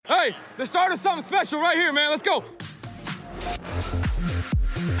Hey, the start of something special right here, man. Let's go.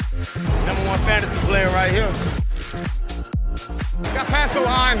 Number one fantasy player right here. Got past the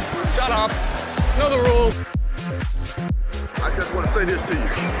line. Shut up. Know the rules. I just want to say this to you.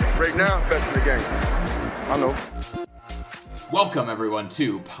 Right now, best in the game. I know. Welcome, everyone,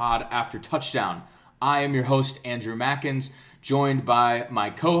 to Pod After Touchdown. I am your host, Andrew Mackins, joined by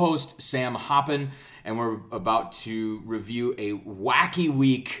my co-host, Sam Hoppen, and we're about to review a wacky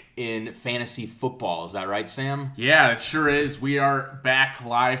week in fantasy football. Is that right, Sam? Yeah, it sure is. We are back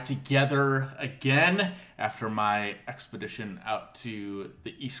live together again after my expedition out to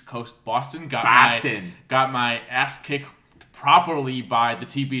the East Coast, Boston. Got my ass kicked properly by the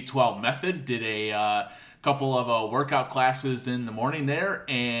TB12 method. Did a couple of workout classes in the morning there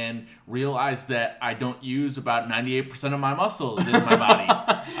and realized that I don't use about 98% of my muscles in my body.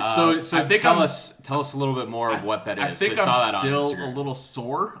 So I think tell us a little bit more of what that is. I think I'm still a little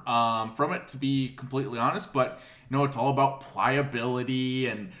sore from it, to be completely honest, but it's all about pliability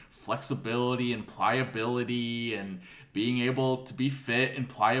and flexibility and pliability and being able to be fit and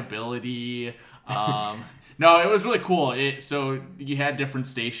pliability. No, it was really cool. So you had different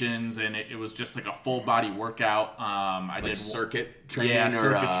stations, and it was just like a full body workout. I did circuit training. Yeah,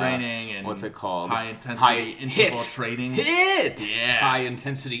 circuit training, and what's it called? High intensity interval training. Yeah, high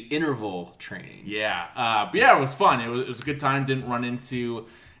intensity interval training. Yeah, but yeah, it was fun. It was a good time. Didn't run into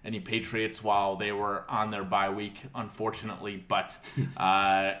any Patriots while they were on their bye week, unfortunately. But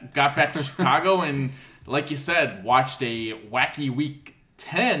got back to Chicago, and like you said, watched a wacky week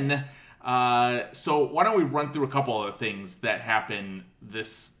 10. So why don't we run through a couple of things that happened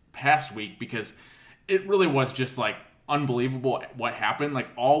this past week, because it really was just like unbelievable what happened.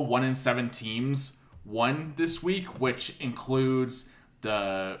 Like all 1-7 teams won this week, which includes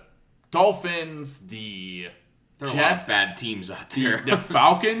the Dolphins, the Jets, a lot of bad teams out there. The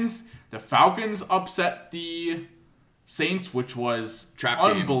Falcons. The Falcons upset the Saints, which was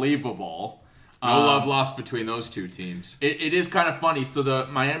unbelievable. No love lost between those two teams. It is kind of funny. So the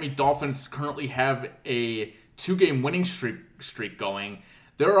Miami Dolphins currently have a 2-game winning streak going.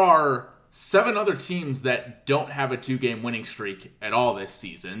 There are 7 other teams that don't have a 2-game winning streak at all this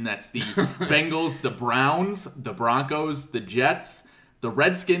season. That's the Bengals, the Browns, the Broncos, the Jets, the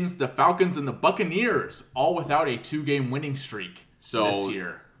Redskins, the Falcons, and the Buccaneers, all without a 2-game winning streak this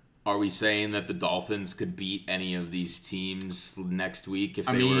year. Are we saying that the Dolphins could beat any of these teams next week if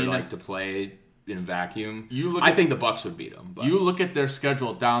they were to play in a vacuum? I think the Bucs would beat them. But. You look at their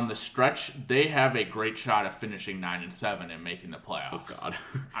schedule down the stretch; they have a great shot of finishing 9-7 and making the playoffs. Oh God!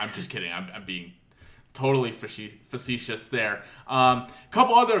 I'm just kidding. I'm being totally facetious there.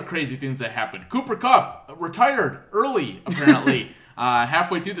 Couple other crazy things that happened. Cooper Kupp retired early, apparently,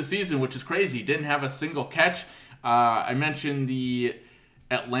 halfway through the season, which is crazy. Didn't have a single catch. I mentioned the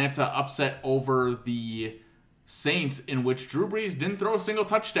Atlanta upset over the Saints, in which Drew Brees didn't throw a single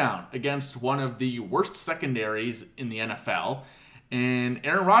touchdown against one of the worst secondaries in the NFL. And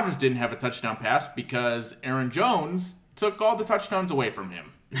Aaron Rodgers didn't have a touchdown pass because Aaron Jones took all the touchdowns away from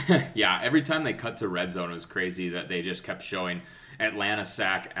him. Yeah, every time they cut to red zone, it was crazy that they just kept showing Atlanta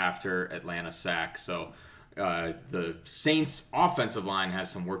sack after Atlanta sack. So the Saints offensive line has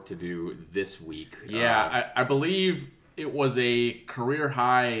some work to do this week. Yeah, I believe it was a career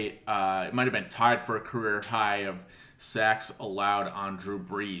high. It might have been tied for a career high of sacks allowed on Drew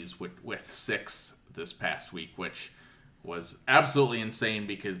Brees with 6 this past week, which was absolutely insane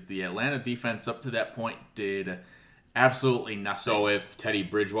because the Atlanta defense up to that point did absolutely nothing. So if Teddy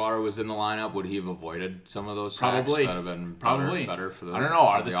Bridgewater was in the lineup, would he have avoided some of those sacks? Probably. That would have been better for the I don't know.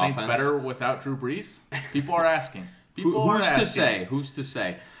 Are the offense? Saints better without Drew Brees? People are asking. Who's to say? Who's to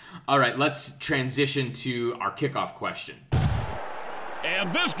say? All right, let's transition to our kickoff question.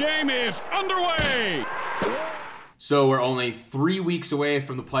 And this game is underway! So we're only 3 weeks away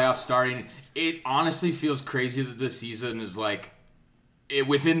from the playoffs starting. It honestly feels crazy that this season is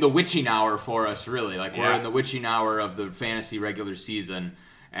within the witching hour for us, really. We're in the witching hour of the fantasy regular season,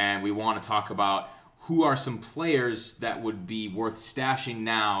 and we want to talk about who are some players that would be worth stashing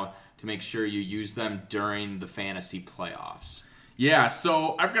now to make sure you use them during the fantasy playoffs. Yeah,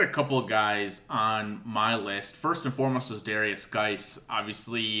 so I've got a couple of guys on my list. First and foremost is Darius Geis,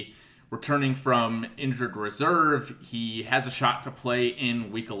 obviously returning from injured reserve. He has a shot to play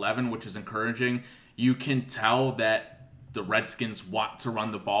in Week 11, which is encouraging. You can tell that the Redskins want to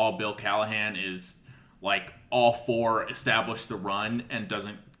run the ball. Bill Callahan is all for establish the run and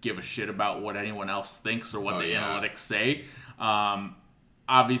doesn't give a shit about what anyone else thinks or what analytics say.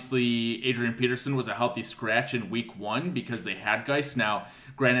 Obviously, Adrian Peterson was a healthy scratch in Week 1 because they had Geis. Now,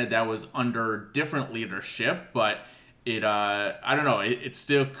 granted, that was under different leadership, but I don't know. It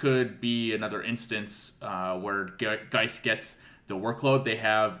still could be another instance where Geis gets the workload. They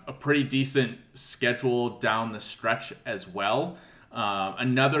have a pretty decent schedule down the stretch as well.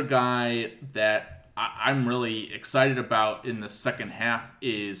 Another guy that I'm really excited about in the second half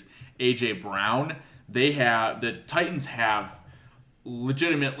is A.J. Brown. The Titans have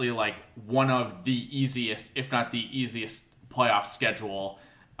legitimately like one of the easiest, if not the easiest, playoff schedule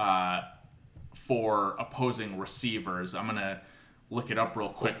for opposing receivers. I'm gonna look it up real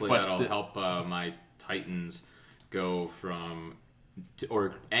quick. Hopefully that'll help my Titans go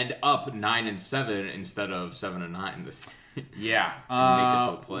or end up 9-7 instead of 7-9 this year. Yeah, make it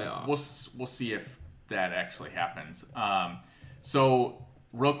to the playoffs. We'll see if that actually happens. So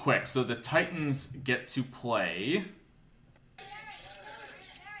real quick, so the Titans get to play.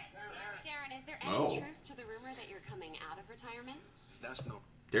 Darren, is there any truth to the rumor that you're coming out of retirement? That's no.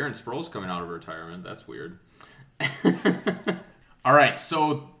 Darren Sproles coming out of retirement. That's weird. All right,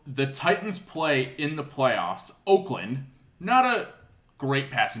 so the Titans play in the playoffs. Oakland, not a great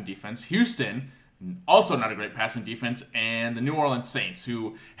passing defense. Houston, also not a great passing defense. And the New Orleans Saints,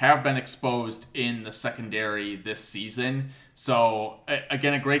 who have been exposed in the secondary this season. So,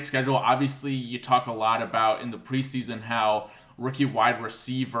 again, a great schedule. Obviously, you talk a lot about in the preseason how rookie wide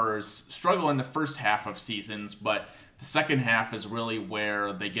receivers struggle in the first half of seasons, but the second half is really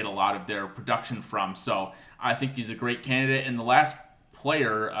where they get a lot of their production from. So I think he's a great candidate. And the last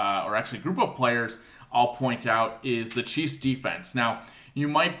player, or actually group of players I'll point out, is the Chiefs defense. Now, you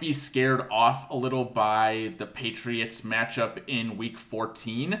might be scared off a little by the Patriots matchup in Week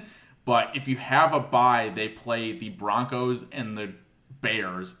 14, but if you have a bye, they play the Broncos and the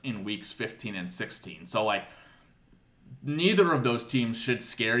Bears in Weeks 15 and 16. So, like, neither of those teams should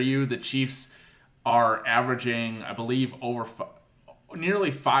scare you. The Chiefs are averaging, I believe, nearly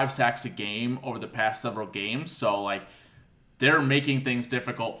 5 sacks a game over the past several games. So, like, they're making things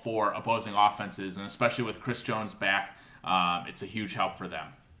difficult for opposing offenses, and especially with Chris Jones back, it's a huge help for them.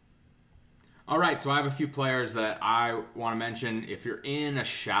 All right, so I have a few players that I want to mention. If you're in a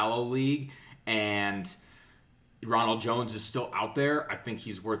shallow league and Ronald Jones is still out there, I think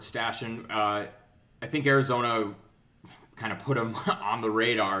he's worth stashing. I think Arizona kind of put him on the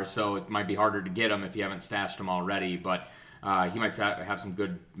radar, so it might be harder to get him if you haven't stashed him already, but he might have some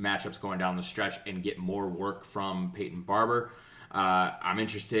good matchups going down the stretch and get more work from Peyton Barber. I'm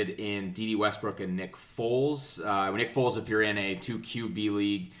interested in D.D. Westbrook and Nick Foles. Nick Foles, if you're in a 2 QB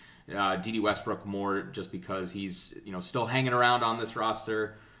league, D.D. Westbrook more just because he's still hanging around on this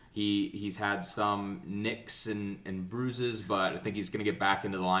roster. He's had some nicks and bruises, but I think he's going to get back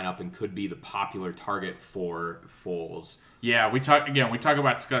into the lineup and could be the popular target for Foles. Yeah, we talk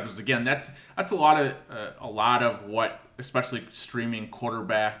about schedules again. That's a lot of what especially streaming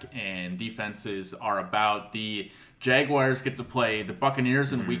quarterback and defenses are about. The Jaguars get to play the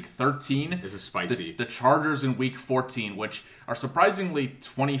Buccaneers in Week 13. This is spicy. The Chargers in Week 14, which are surprisingly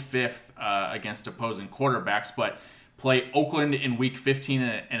 25th against opposing quarterbacks, but play Oakland in Week 15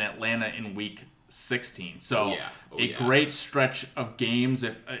 and Atlanta in Week 16. So great stretch of games.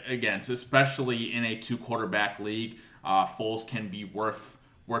 Especially in a 2-quarterback league, Foles can be worth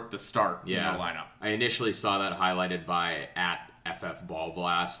the start in their lineup. I initially saw that highlighted by @FF Ball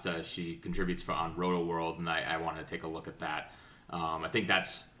Blast. She contributes on Roto World, and I want to take a look at that. I think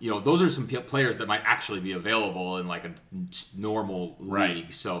that's those are some players that might actually be available in like a normal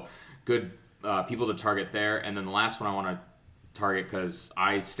league. So good. People to target there. And then the last one I want to target, because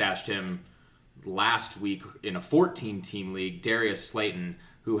I stashed him last week in a 14-team league, Darius Slayton,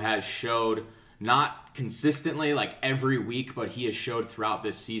 who has showed, not consistently like every week, but he has showed throughout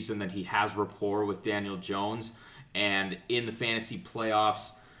this season that he has rapport with Daniel Jones. And in the fantasy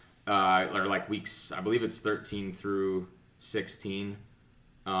playoffs, or like weeks, I believe it's 13 through 16,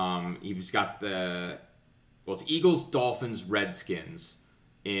 he's got it's Eagles, Dolphins, Redskins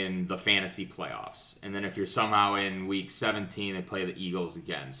in the fantasy playoffs. And then if you're somehow in week 17, they play the Eagles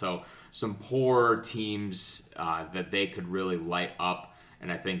again. So some poor teams that they could really light up.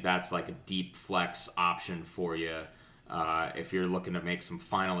 And I think that's like a deep flex option for you if you're looking to make some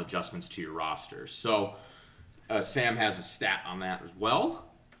final adjustments to your roster. So Sam has a stat on that as well.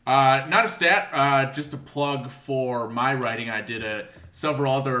 Not a stat, just a plug for my writing. I did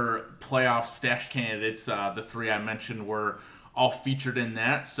several other playoff stash candidates. The 3 I mentioned were all featured in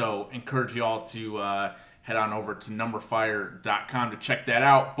that, so encourage you all to head on over to numberfire.com to check that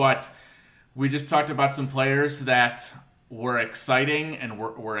out. But we just talked about some players that were exciting and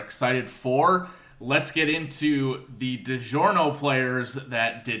we're excited for. Let's get into the DiGiorno players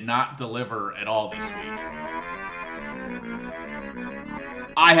that did not deliver at all this week.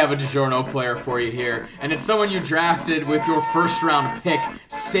 I have a DiGiorno player for you here, and it's someone you drafted with your first-round pick,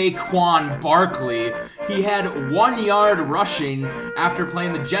 Saquon Barkley. He had 1 yard rushing after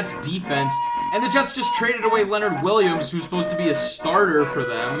playing the Jets defense, and the Jets just traded away Leonard Williams, who's supposed to be a starter for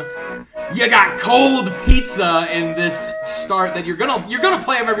them. You got cold pizza in this start that you're gonna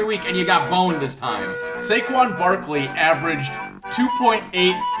play him every week, and you got boned this time. Saquon Barkley averaged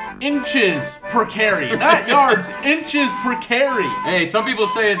 2.8 inches per carry. Not yards, inches per carry. Hey, some people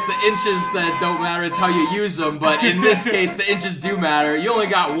say it's the inches that don't matter, it's how you use them, but in this case, the inches do matter. You only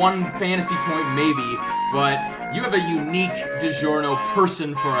got 1 fantasy point maybe, but you have a unique DiGiorno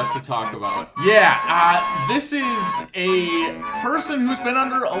person for us to talk about. Yeah, this is a person who's been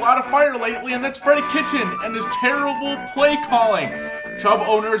under a lot of fire lately, and that's Freddie Kitchen and his terrible play calling. Chubb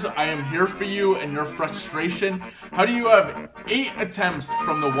owners, I am here for you and your frustration. How do you have 8 attempts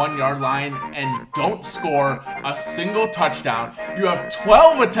from the 1 yard line and don't score a single touchdown? You have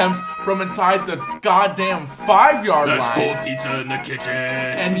 12 attempts from inside the goddamn 5 yard line. That's cold pizza in the kitchen.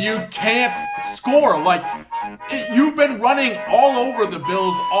 And you can't score. You've been running all over the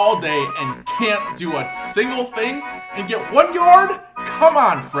Bills all day and can't do a single thing and get 1 yard? Come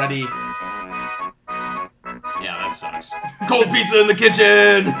on, Freddie. Yeah, that sucks. Cold pizza in the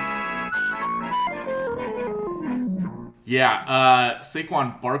kitchen! Yeah,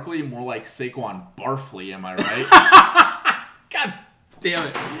 Saquon Barkley, more like Saquon Barfley, am I right? God damn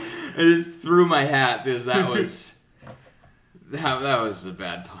it. I just threw my hat because that was... that was a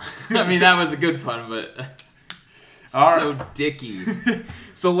bad pun. I mean, that was a good pun, but... So dicky.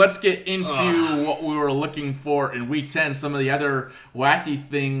 So let's get into what we were looking for in Week 10, some of the other wacky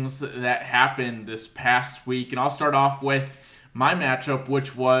things that happened this past week. And I'll start off with my matchup,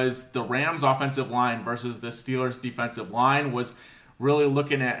 which was the Rams offensive line versus the Steelers defensive line. Was really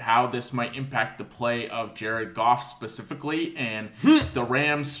looking at how this might impact the play of Jared Goff specifically. And the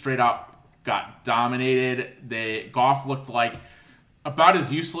Rams straight up got dominated. Goff looked like about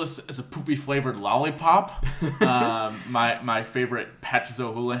as useless as a poopy-flavored lollipop, my favorite Patrick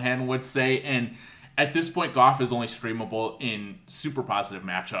O'Houlihan would say. And at this point, Goff is only streamable in super positive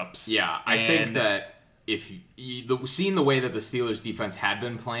matchups. Yeah, I think that if seeing the way that the Steelers defense had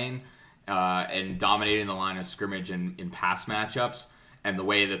been playing and dominating the line of scrimmage in pass matchups, and the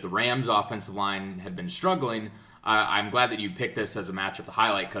way that the Rams offensive line had been struggling, I'm glad that you picked this as a matchup to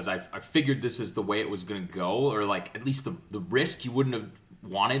highlight, because I figured this is the way it was going to go, or like at least the risk. You wouldn't have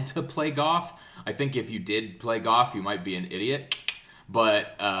wanted to play Goff. I think if you did play Goff, you might be an idiot.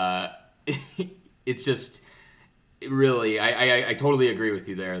 But it's just really, I totally agree with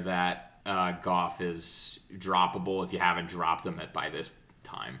you there that Goff is droppable if you haven't dropped him by this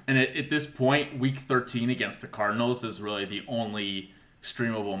time. And at this point, Week 13 against the Cardinals is really the only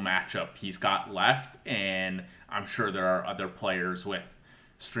streamable matchup he's got left, and I'm sure there are other players with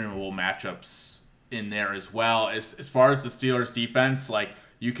streamable matchups in there as well. As far as the Steelers defense,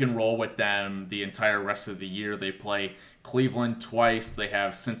 you can roll with them the entire rest of the year. They play Cleveland twice. They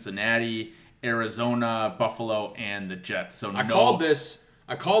have Cincinnati, Arizona, Buffalo, and the Jets. So I called this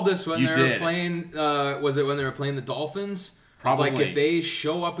when they were playing. Was it when they were playing the Dolphins? Probably. It's like if they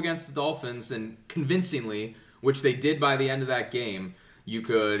show up against the Dolphins and convincingly, which they did by the end of that game, you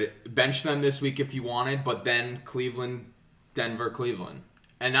could bench them this week if you wanted, but then Cleveland, Denver, Cleveland.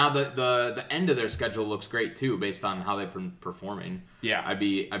 And now the end of their schedule looks great too, based on how they've been performing. Yeah, I'd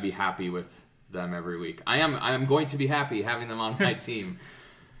be happy with them every week. I am going to be happy having them on my team.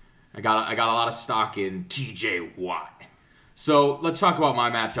 I got a lot of stock in TJ Watt. So let's talk about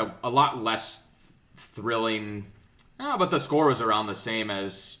my matchup. A lot less thrilling, but the score was around the same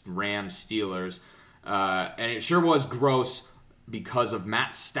as Rams Steelers, and it sure was gross because of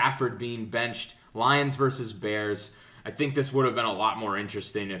Matt Stafford being benched. Lions versus Bears. I think this would have been a lot more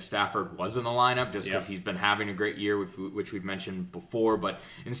interesting if Stafford was in the lineup, just because he's been having a great year, which we've mentioned before. But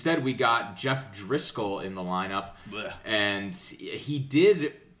instead, we got Jeff Driscoll in the lineup, and he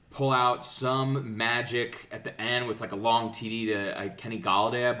did pull out some magic at the end with a long TD to Kenny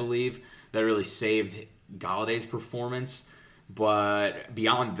Golladay, I believe, that really saved Galladay's performance. But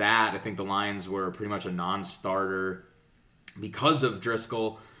beyond that, I think the Lions were pretty much a non-starter because of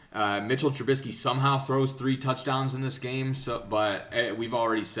Driscoll. Mitchell Trubisky somehow throws 3 touchdowns in this game, but we've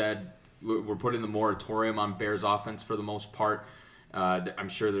already said we're putting the moratorium on Bears offense for the most part. I'm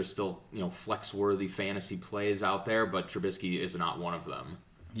sure there's still flex-worthy fantasy plays out there, but Trubisky is not one of them.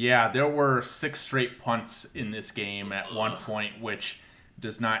 Yeah, there were 6 straight punts in this game at one point, which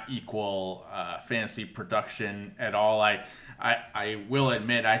does not equal fantasy production at all. I will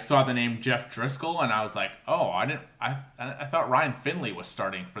admit I saw the name Jeff Driscoll and I was like, oh, I thought Ryan Finley was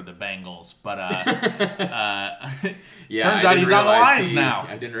starting for the Bengals, but turns out he's on the Lions now.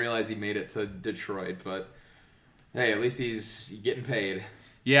 I didn't realize he made it to Detroit, but hey, at least he's getting paid.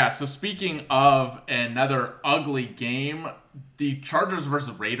 Yeah, so speaking of another ugly game, the Chargers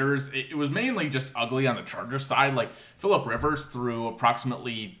versus Raiders, it was mainly just ugly on the Chargers side. Like, Phillip Rivers threw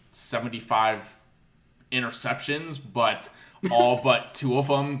approximately 75 interceptions, but all but 2 of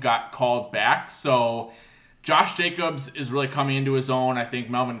them got called back. So Josh Jacobs is really coming into his own. I think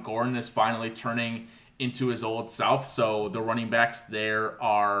Melvin Gordon is finally turning into his old self. So the running backs there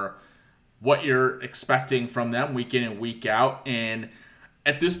are what you're expecting from them week in and week out. And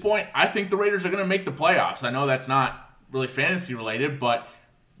at this point, I think the Raiders are going to make the playoffs. I know that's not really fantasy related, but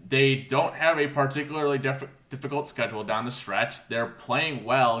they don't have a particularly difficult schedule down the stretch. They're playing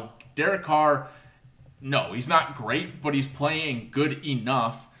well. Derek Carr, no, he's not great, but he's playing good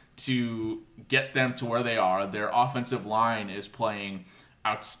enough to get them to where they are. Their offensive line is playing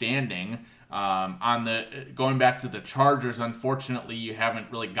outstanding. Going back to the Chargers, unfortunately, you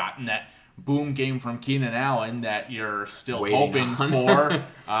haven't really gotten that boom game from Keenan Allen that you're still hoping for,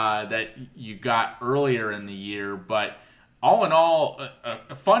 that you got earlier in the year. But all in all,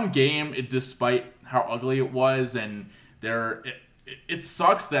 a fun game, despite how ugly it was. And it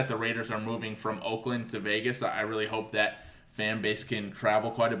sucks that the Raiders are moving from Oakland to Vegas. I really hope that fan base can travel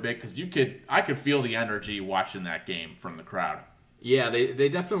quite a bit, because I could feel the energy watching that game from the crowd. Yeah, they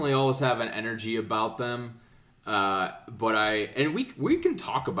definitely always have an energy about them. But we can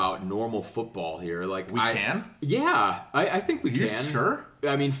talk about normal football here. Like, we can? Yeah, I think we can. You sure?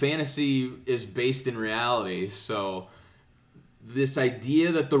 I mean, fantasy is based in reality, so this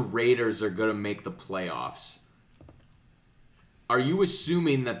idea that the Raiders are going to make the playoffs, are you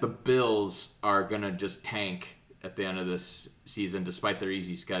assuming that the Bills are going to just tank at the end of this season despite their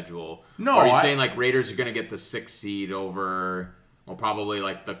easy schedule? No. Or are you saying like Raiders are going to get the 6th seed over, well, probably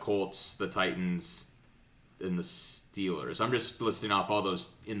like the Colts, the Titans, and the Steelers? I'm just listing off all those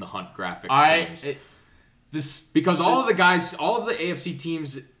in the hunt graphic teams. Because all of the AFC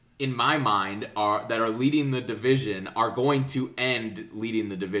teams in my mind that are leading the division are going to end leading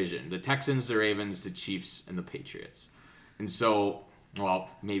the division. The Texans, the Ravens, the Chiefs, and the Patriots. And so, well,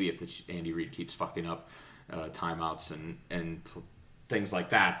 maybe if Andy Reid keeps fucking up timeouts and things like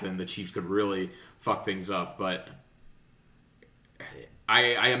that, then the Chiefs could really fuck things up. But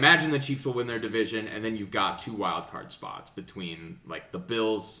I imagine the Chiefs will win their division, and then you've got 2 wild card spots between like the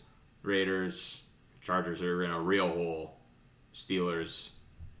Bills, Raiders, Chargers are in a real hole, Steelers.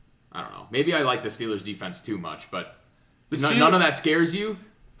 I don't know. Maybe I like the Steelers defense too much, but none of that scares you?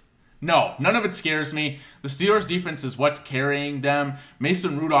 No, none of it scares me. The Steelers defense is what's carrying them.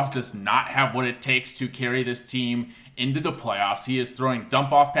 Mason Rudolph does not have what it takes to carry this team into the playoffs. He is throwing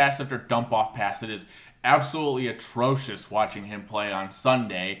dump-off pass after dump-off pass. It is absolutely atrocious watching him play on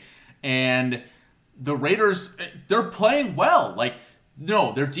Sunday. And the Raiders, they're playing well. Like,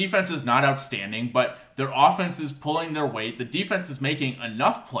 no, their defense is not outstanding, but their offense is pulling their weight. The defense is making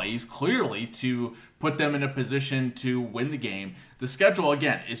enough plays, clearly, to put them in a position to win the game. The schedule,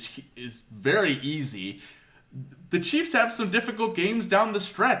 again, is very easy. The Chiefs have some difficult games down the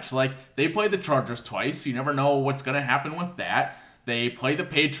stretch. Like, they play the Chargers twice. You never know what's going to happen with that. They play the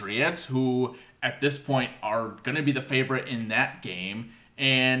Patriots, who at this point are going to be the favorite in that game.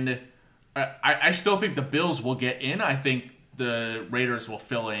 And I still think the Bills will get in. I think the Raiders will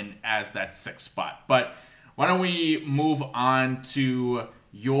fill in as that 6th spot. But why don't we move on to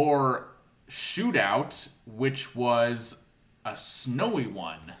your shootout, which was a snowy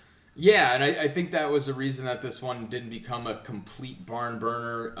one. Yeah, and I think that was the reason that this one didn't become a complete barn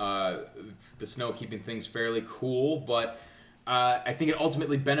burner. The snow keeping things fairly cool, but I think it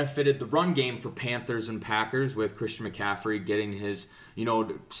ultimately benefited the run game for Panthers and Packers, with Christian McCaffrey getting his,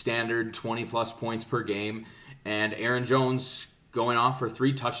 standard 20-plus points per game, and Aaron Jones going off for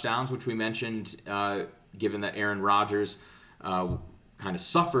 3 touchdowns, which we mentioned, given that Aaron Rodgers kind of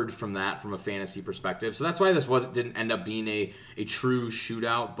suffered from that from a fantasy perspective. So that's why this didn't end up being a true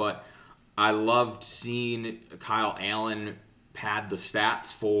shootout, but I loved seeing Kyle Allen pad the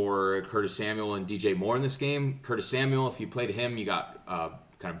stats for Curtis Samuel and DJ Moore in this game. Curtis Samuel, if you played him, you got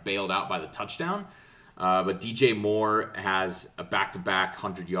kind of bailed out by the touchdown. But DJ Moore has a back-to-back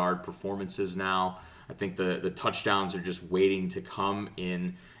 100-yard performances now. I think the touchdowns are just waiting to come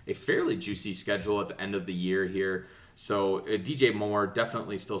in a fairly juicy schedule at the end of the year here. So DJ Moore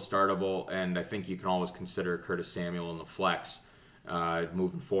definitely still startable, and I think you can always consider Curtis Samuel in the flex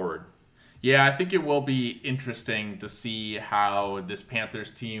moving forward. Yeah, I think it will be interesting to see how this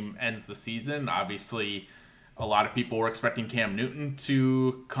Panthers team ends the season. Obviously, a lot of people were expecting Cam Newton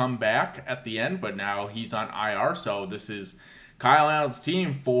to come back at the end, but now he's on IR, so this is Kyle Allen's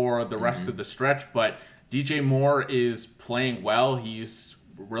team for the rest of the stretch. But DJ Moore is playing well. He's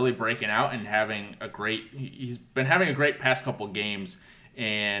really breaking out and he's been having a great past couple games,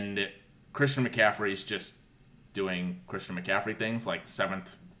 and Christian McCaffrey's just doing Christian McCaffrey things, like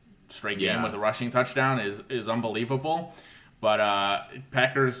 7th straight game with a rushing touchdown is unbelievable. But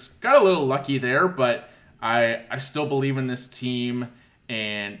Packers got a little lucky there, but I still believe in this team,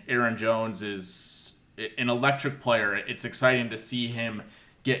 and Aaron Jones is an electric player. It's exciting to see him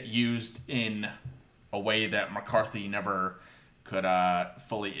get used in a way that McCarthy never could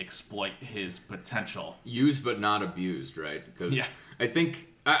fully exploit his potential. Used but not abused, right? Because I think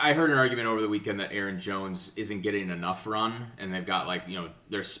I heard an argument over the weekend that Aaron Jones isn't getting enough run, and they've got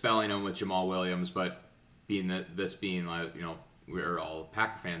they're spelling him with Jamal Williams, but this being we're all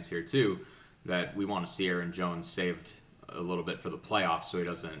Packer fans here too, that we want to see Aaron Jones saved a little bit for the playoffs so he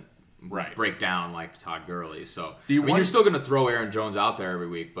doesn't break down like Todd Gurley. So you're still going to throw Aaron Jones out there every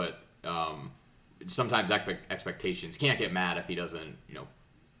week, but sometimes expectations can't get mad if he doesn't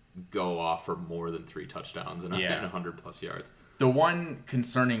go off for more than 3 touchdowns and 100+ yards. The one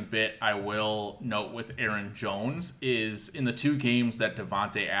concerning bit I will note with Aaron Jones is in the 2 games that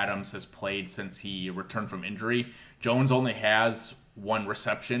Davante Adams has played since he returned from injury, Jones only has 1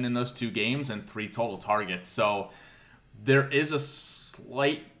 reception in those 2 games and 3 total targets. So there is a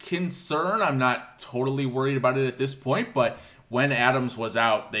slight concern. I'm not totally worried about it at this point, but when Adams was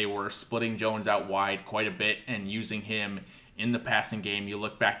out, they were splitting Jones out wide quite a bit and using him in the passing game. You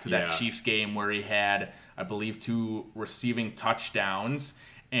look back to that Chiefs game where he had, I believe, 2 receiving touchdowns,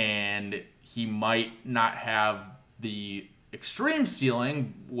 and he might not have the extreme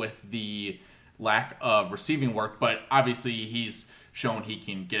ceiling with the lack of receiving work, but obviously he's shown he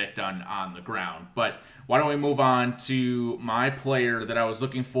can get it done on the ground. But why don't we move on to my player that I was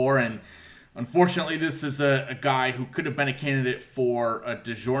looking for, and unfortunately this is a guy who could have been a candidate for a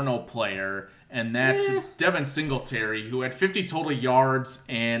DiGiorno player, and that's Devin Singletary, who had 50 total yards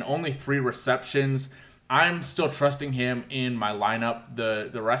and only 3 receptions. I'm still trusting him in my lineup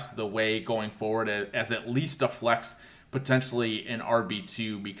the rest of the way going forward as at least a flex, potentially an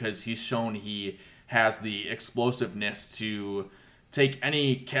RB2, because he's shown he has the explosiveness to take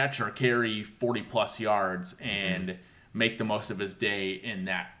any catch or carry 40+ yards and make the most of his day in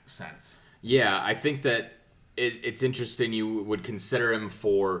that sense. Yeah, I think that it's interesting you would consider him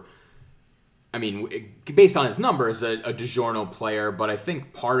for, based on his numbers, a DiGiorno player, but I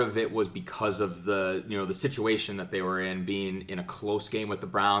think part of it was because of the situation that they were in, being in a close game with the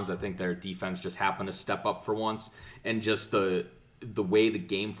Browns. I think their defense just happened to step up for once, and just the way the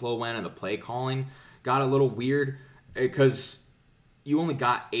game flow went and the play calling got a little weird, because you only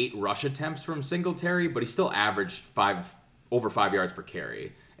got 8 rush attempts from Singletary, but he still averaged over 5 yards per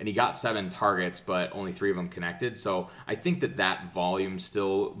carry. And he got 7 targets, but only 3 of them connected. So I think that volume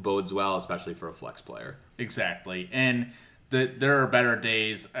still bodes well, especially for a flex player. Exactly. And there are better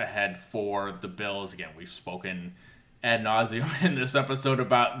days ahead for the Bills. Again, we've spoken ad nauseum in this episode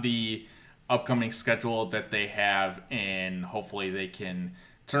about the upcoming schedule that they have, and hopefully they can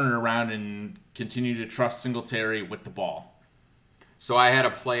turn it around and continue to trust Singletary with the ball. So I had a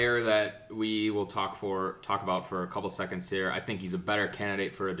player that we will talk about for a couple seconds here. I think he's a better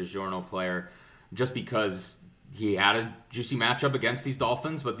candidate for a DiGiorno player just because he had a juicy matchup against these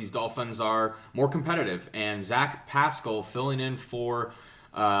Dolphins, but these Dolphins are more competitive. And Zach Pascal, filling in for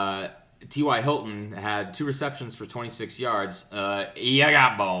T.Y. Hilton, had 2 receptions for 26 yards. You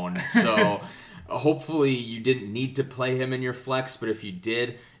got boned. So hopefully you didn't need to play him in your flex, but if you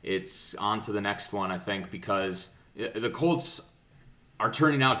did, it's on to the next one, I think, because the Colts are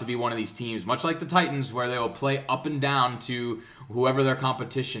turning out to be one of these teams, much like the Titans, where they will play up and down to whoever their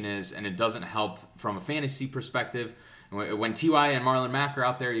competition is, and it doesn't help from a fantasy perspective. When T.Y. and Marlon Mack are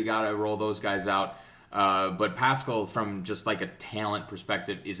out there, you got to roll those guys out. But Pascal, from just like a talent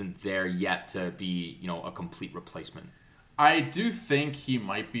perspective, isn't there yet to be a complete replacement. I do think he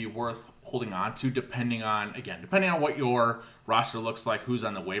might be worth holding on to, depending on what your roster looks like, who's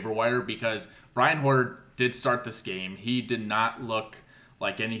on the waiver wire, because Brian Hoyer did start this game. He did not look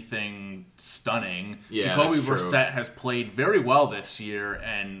like anything stunning. Yeah, Jacoby that's true. Brissett has played very well this year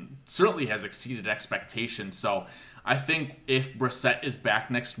and certainly has exceeded expectations. So I think if Brissett is back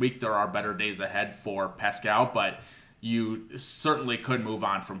next week, there are better days ahead for Pascal, but you certainly could move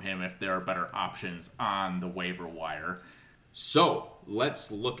on from him if there are better options on the waiver wire. So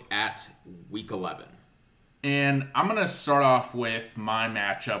let's look at Week 11. And I'm going to start off with my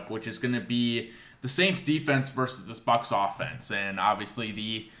matchup, which is going to be the Saints defense versus this Bucs offense. And obviously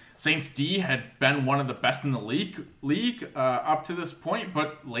the Saints D had been one of the best in the league up to this point,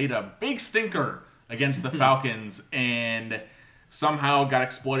 but laid a big stinker against the Falcons and somehow got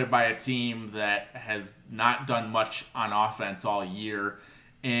exploited by a team that has not done much on offense all year.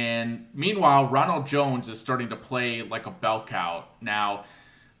 And meanwhile, Ronald Jones is starting to play like a bell cow. Now,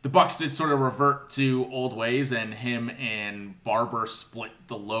 the Bucs did sort of revert to old ways, and him and Barber split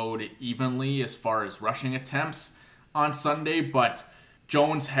the load evenly as far as rushing attempts on Sunday, but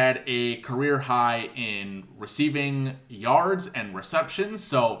Jones had a career high in receiving yards and receptions,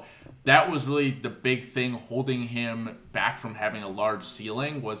 so that was really the big thing holding him back from having a large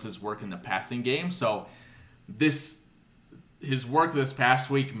ceiling was his work in the passing game. So his work this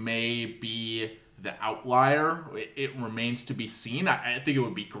past week may be the outlier. It remains to be seen. I think it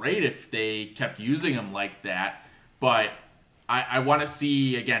would be great if they kept using him like that, but I want to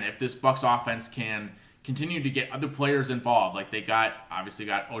see, again, if this Bucs offense can continue to get other players involved. Like they obviously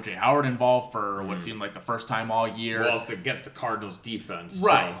got O.J. Howard involved for what seemed like the first time all year. Well, it's against the Cardinals defense.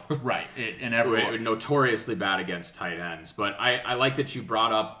 Right, so. right. And everyone notoriously bad against tight ends. But I like that you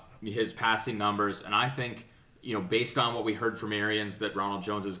brought up his passing numbers, and I think, based on what we heard from Arians, that Ronald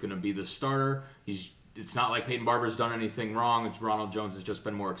Jones is going to be the starter. It's not like Peyton Barber's done anything wrong. Ronald Jones has just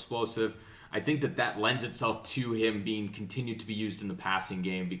been more explosive. I think that lends itself to him being continued to be used in the passing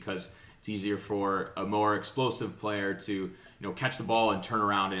game because it's easier for a more explosive player to catch the ball and turn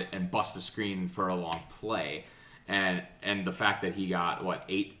around it and bust a screen for a long play. And the fact that he got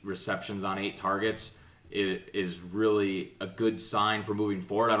 8 receptions on 8 targets is really a good sign for moving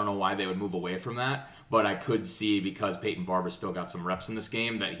forward. I don't know why they would move away from that. But I could see, because Peyton Barber still got some reps in this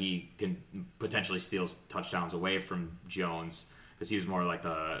game, that he can potentially steal touchdowns away from Jones because he was more like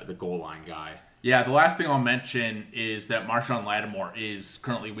the goal line guy. Yeah, the last thing I'll mention is that Marshawn Lattimore is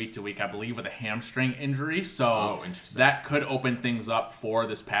currently week to week, I believe, with a hamstring injury. So that could open things up for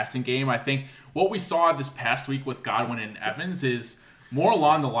this passing game. I think what we saw this past week with Godwin and Evans is more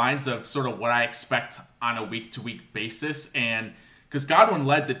along the lines of sort of what I expect on a week-to-week basis. And because Godwin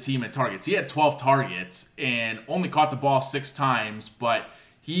led the team in targets. He had 12 targets and only caught the ball 6 times, but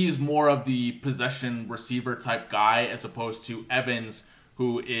he's more of the possession receiver type guy as opposed to Evans,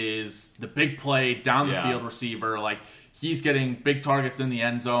 who is the big play down the field receiver. Like, he's getting big targets in the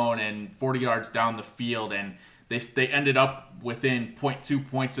end zone and 40 yards down the field, and they ended up within 0.2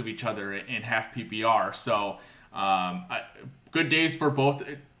 points of each other in half PPR. So good days for both.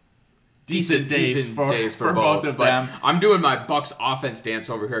 Decent days for both of them. I'm doing my Bucs offense dance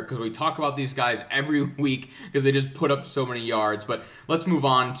over here because we talk about these guys every week because they just put up so many yards. But let's move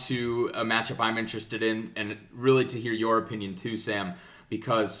on to a matchup I'm interested in, and really to hear your opinion too, Sam,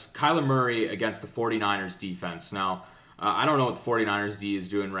 because Kyler Murray against the 49ers defense. Now, I don't know what the 49ers D is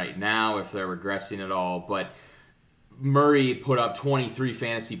doing right now, if they're regressing at all, but Murray put up 23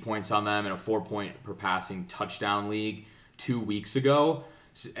 fantasy points on them in a 4-point per passing touchdown league 2 weeks ago.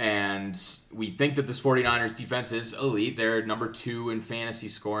 And we think that this 49ers defense is elite. They're number 2 in fantasy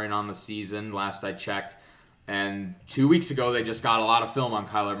scoring on the season, last I checked. And 2 weeks ago, they just got a lot of film on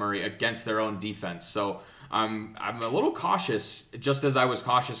Kyler Murray against their own defense. So I'm a little cautious, just as I was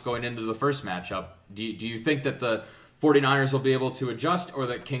cautious going into the first matchup. Do you think that the 49ers will be able to adjust, or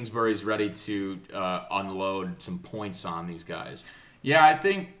that Kingsbury's ready to unload some points on these guys? Yeah, I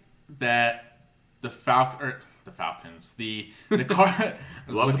think that the Falcons,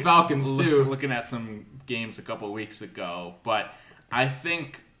 Love the Falcons too. Looking at some games a couple of weeks ago, but I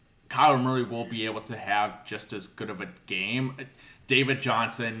think Kyler Murray will be able to have just as good of a game. David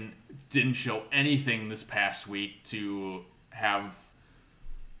Johnson didn't show anything this past week to have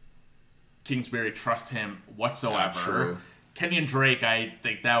Kingsbury trust him whatsoever. True. Kenyon Drake, I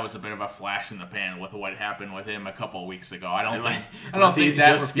think that was a bit of a flash in the pan with what happened with him a couple of weeks ago. I don't think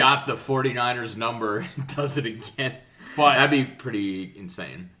that just got the 49ers number and does it again. But that'd be pretty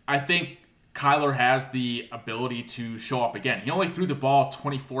insane. I think Kyler has the ability to show up again. He only threw the ball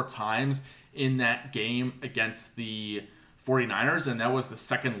 24 times in that game against the 49ers, and that was the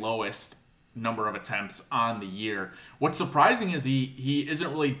second lowest number of attempts on the year. What's surprising is he isn't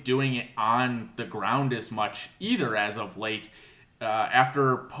really doing it on the ground as much either as of late.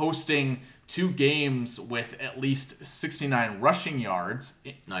 After posting 2 games with at least 69 rushing yards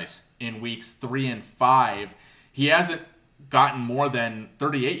in weeks 3 and 5, he hasn't gotten more than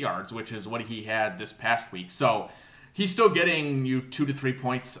 38 yards, which is what he had this past week. So he's still getting you 2 to 3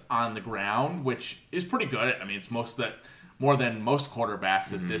 points on the ground, which is pretty good. I mean, it's more than most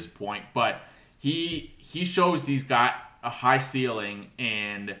quarterbacks at this point, but he shows he's got a high ceiling,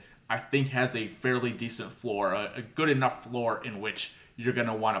 and I think has a fairly decent floor, a good enough floor in which you're going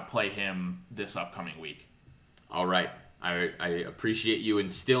to want to play him this upcoming week. All right. I appreciate you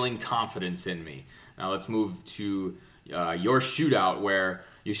instilling confidence in me. Now let's move to your shootout, where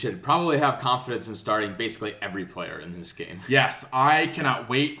you should probably have confidence in starting basically every player in this game. Yes, I cannot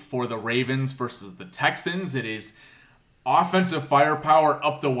wait for the Ravens versus the Texans. It is offensive firepower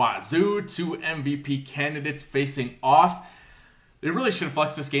up the wazoo. 2 MVP candidates facing off. They really should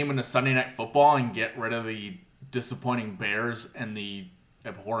flex this game into Sunday Night Football and get rid of the disappointing Bears and the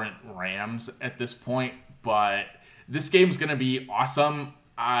abhorrent Rams at this point. But this game's going to be awesome.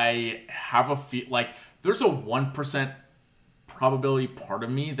 I have a feel like there's a 1% probability part of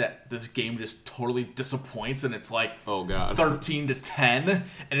me that this game just totally disappoints and it's like, oh god, 13-10,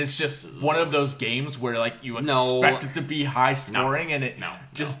 and it's just one of those games where like you expect it to be high scoring and it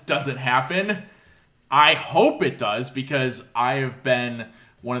just doesn't happen. I hope it does, because I have been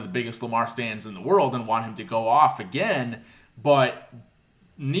one of the biggest Lamar stands in the world and want him to go off again, but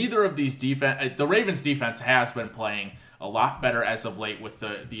neither of these the Ravens defense has been playing a lot better as of late with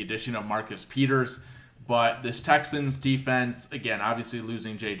the addition of Marcus Peters. But this Texans defense, again, obviously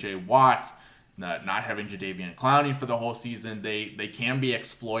losing J.J. Watt, not having Jadeveon Clowney for the whole season, they can be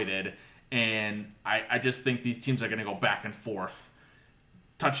exploited. And I just think these teams are going to go back and forth.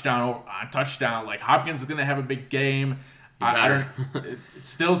 Touchdown on touchdown. Like, Hopkins is going to have a big game.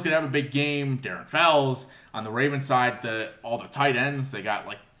 Still's going to have a big game. Darren Fells. On the Ravens side, all the tight ends, they got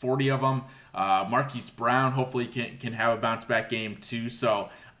like 40 of them. Marquise Brown hopefully can have a bounce-back game too. So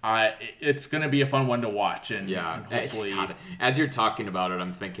it's going to be a fun one to watch. And hopefully... God, as you're talking about it,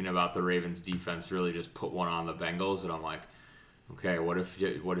 I'm thinking about the Ravens defense really just put one on the Bengals, and I'm like, okay, what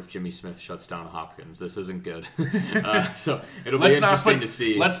if Jimmy Smith shuts down Hopkins? This isn't good. So it'll be interesting to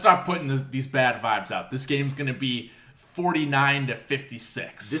see. Let's stop putting these bad vibes out. This game's going to be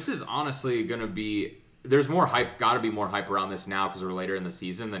 49-56. This is honestly going to be... There's more hype, got to be more hype around this now because we're later in the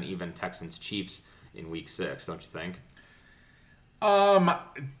season than even Texans-Chiefs in Week 6, don't you think?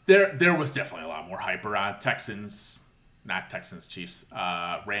 There was definitely a lot more hype around Rams-Chiefs.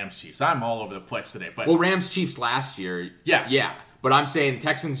 I'm all over the place today. But Rams-Chiefs last year. Yes. Yeah. But I'm saying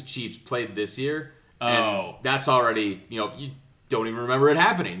Texans-Chiefs played this year. And that's already, you don't even remember it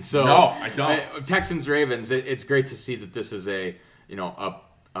happening. So no, I don't. Texans-Ravens, it's great to see that this is a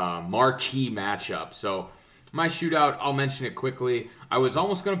marquee matchup. So my shootout, I'll mention it quickly. I was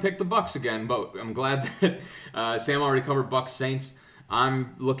almost going to pick the Bucs again, but I'm glad that Sam already covered Bucs-Saints.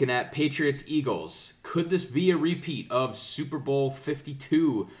 I'm looking at Patriots-Eagles. Could this be a repeat of Super Bowl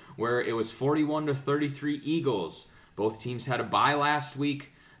 52, where it was 41-33 Eagles? Both teams had a bye last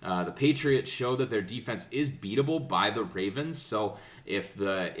week. The Patriots show that their defense is beatable by the Ravens. So if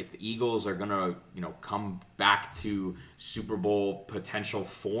the Eagles are gonna come back to Super Bowl potential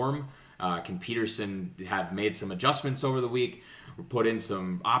form, can Peterson have made some adjustments over the week? Put in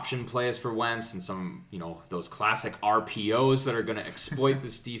some option plays for Wentz and some those classic RPOs that are gonna exploit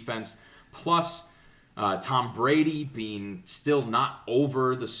this defense. Plus Tom Brady being still not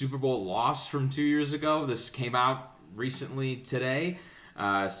over the Super Bowl loss from 2 years ago. This came out recently today.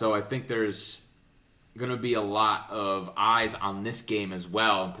 So I think there's going to be a lot of eyes on this game as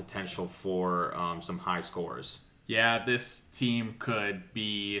well, and potential for some high scores. Yeah, this team could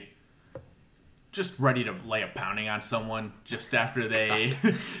be just ready to lay a pounding on someone just after they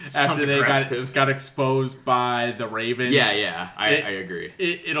got exposed by the Ravens. Yeah, I agree.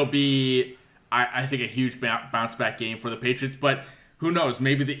 It'll be, I think, a huge bounce back game for the Patriots, but who knows?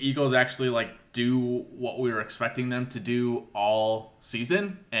 Maybe the Eagles actually do what we were expecting them to do all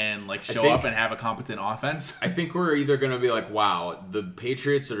season and show up and have a competent offense. I think we're either going to be like, wow, the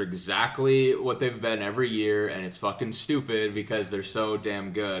Patriots are exactly what they've been every year and it's fucking stupid because they're so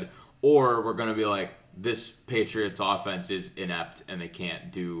damn good. Or we're going to be like, this Patriots offense is inept and they can't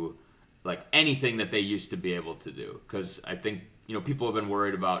do anything that they used to be able to do. Because I think, people have been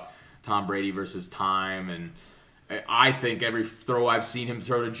worried about Tom Brady versus time, and I think every throw I've seen him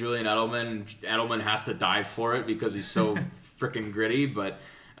throw to Julian Edelman has to dive for it because he's so freaking gritty. But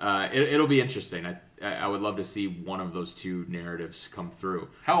it'll be interesting. I would love to see one of those two narratives come through.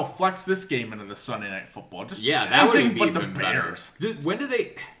 Hell, flex this game into the Sunday Night Football. That would be even the Bears. Better. When do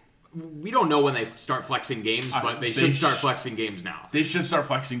they? We don't know when they start flexing games, but they should start flexing games now. They should start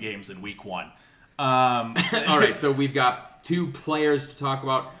flexing games in Week 1. All right, so we've got two players to talk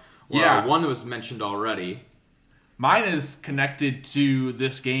about. Well, one that was mentioned already. Mine is connected to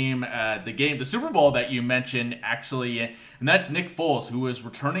this game, the Super Bowl that you mentioned, actually, and that's Nick Foles, who is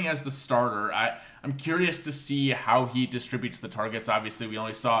returning as the starter. I'm curious to see how he distributes the targets. Obviously, we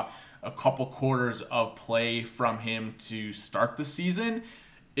only saw a couple quarters of play from him to start the season,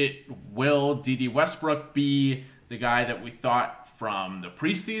 Will D.D. Westbrook be the guy that we thought from the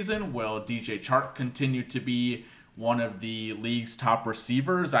preseason? Will DJ Chark continue to be one of the league's top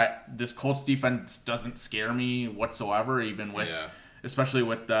receivers? This Colts defense doesn't scare me whatsoever, even with, especially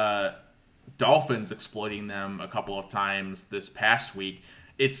with the Dolphins exploiting them a couple of times this past week.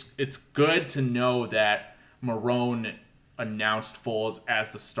 It's good to know that Marrone announced Foles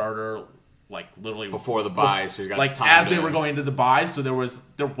as the starter, like literally before the bye, so he's got like time as to... they were going into the bye, so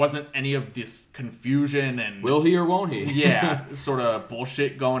there wasn't any of this confusion and will he or won't he? Yeah, sort of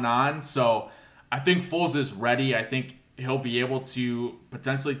bullshit going on. So I think Foles is ready. I think he'll be able to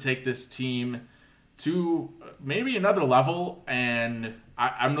potentially take this team to maybe another level, and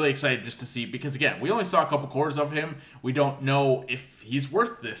I'm really excited just to see, because again, we only saw a couple quarters of him. We don't know if he's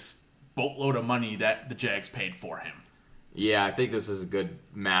worth this boatload of money that the Jags paid for him. Yeah, I think this is a good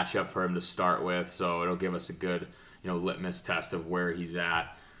matchup for him to start with, so it'll give us a good, litmus test of where he's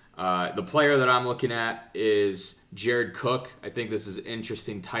at. The player that I'm looking at is Jared Cook. I think this is an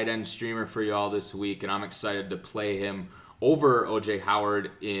interesting tight end streamer for y'all this week, and I'm excited to play him over O.J.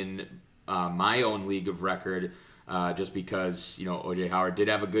 Howard in my own league of record, just because, O.J. Howard did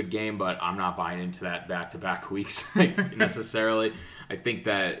have a good game, but I'm not buying into that back-to-back weeks necessarily. I think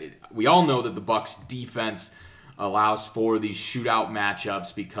that we all know that the Bucs defense allows for these shootout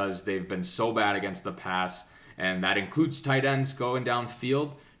matchups because they've been so bad against the pass, and that includes tight ends going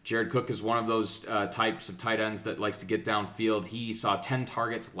downfield. Jared Cook is one of those types of tight ends that likes to get downfield. He saw 10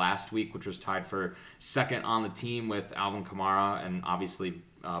 targets last week, which was tied for second on the team with Alvin Kamara and obviously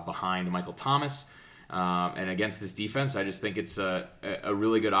behind Michael Thomas. And against this defense, I just think it's a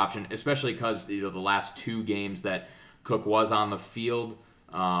really good option, especially because the last two games that Cook was on the field,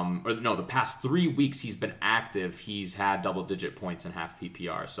 the past 3 weeks he's been active, he's had double-digit points in half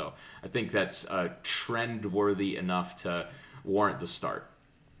PPR. So I think that's trend-worthy enough to warrant the start.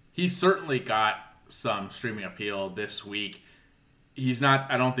 He's certainly got some streaming appeal this week.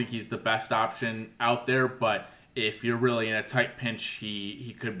 I don't think he's the best option out there, but if you're really in a tight pinch,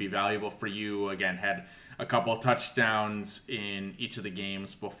 he could be valuable for you. Again, had a couple of touchdowns in each of the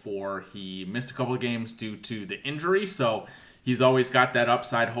games before he missed a couple of games due to the injury. So he's always got that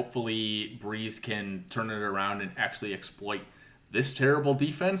upside. Hopefully Breeze can turn it around and actually exploit this terrible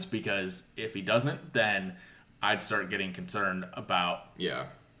defense, because if he doesn't, then I'd start getting concerned about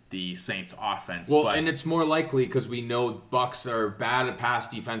the Saints offense. Well, and it's more likely, because we know Bucs are bad at pass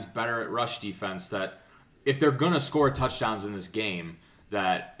defense, better at rush defense, that if they're going to score touchdowns in this game,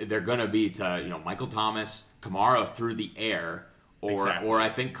 that they're going to be to, Michael Thomas, Kamara through the air, or I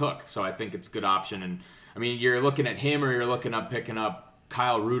think Cook. So I think it's a good option. And I mean, you're looking at him, or you're looking up picking up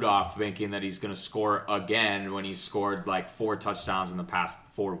Kyle Rudolph, thinking that he's going to score again when he's scored like 4 touchdowns in the past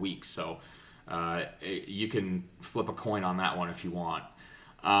 4 weeks. So you can flip a coin on that one if you want.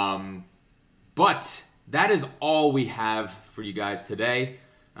 But that is all we have for you guys today.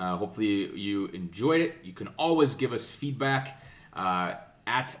 Hopefully you enjoyed it. You can always give us feedback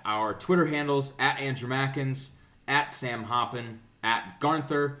at our Twitter handles, at Andrew Mackins, at Sam Hoppen, at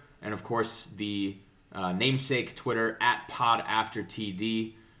Garnther, and of course the namesake Twitter, at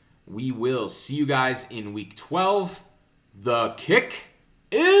PodAfterTD. We will see you guys in Week 12. The kick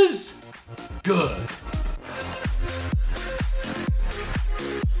is good.